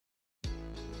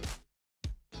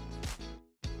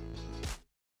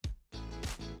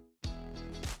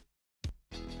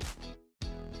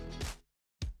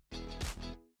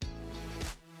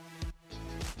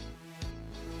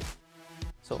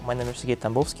So, my name is Sergey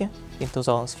Tambovskiy. In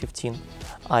 2015,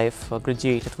 I've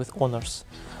graduated with honors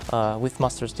with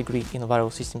master's degree in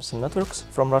Viral Systems and Networks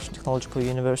from Russian Technological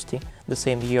University. The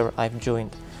same year, I've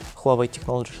joined Huawei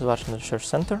Technology Russian Research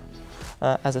Center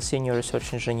as a senior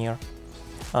research engineer,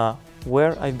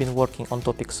 where I've been working on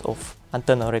topics of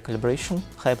antenna recalibration,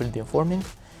 hybrid beamforming,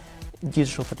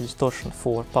 digital distortion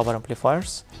for power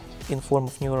amplifiers in form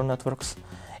of neural networks,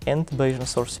 and Bayesian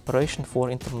source separation for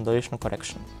intermodulation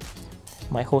correction.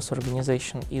 My host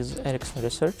organization is Ericsson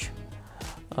Research,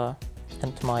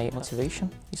 and my motivation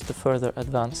is to further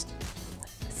advance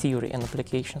theory and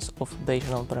applications of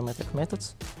Bayesian non-parametric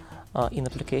methods in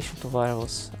application to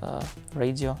wireless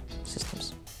radio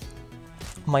systems.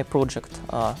 My project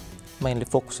mainly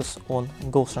focuses on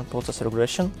Gaussian process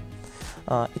regression.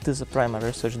 It is a primary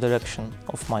research direction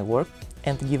of my work,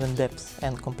 and given depth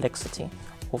and complexity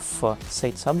of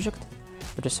said subject,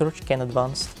 research can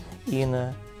advance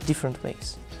in different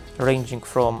ways, ranging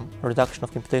from reduction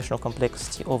of computational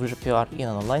complexity of GPR in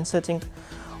an online setting,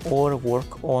 or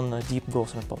work on deep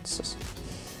Gaussian hypothesis.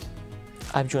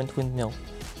 I've joined WindMill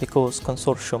because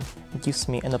consortium gives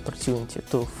me an opportunity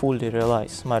to fully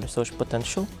realize my research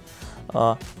potential,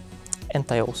 and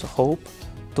I also hope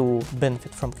to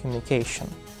benefit from communication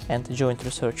and joint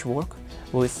research work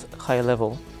with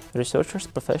high-level researchers,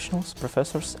 professionals,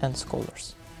 professors, and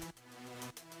scholars.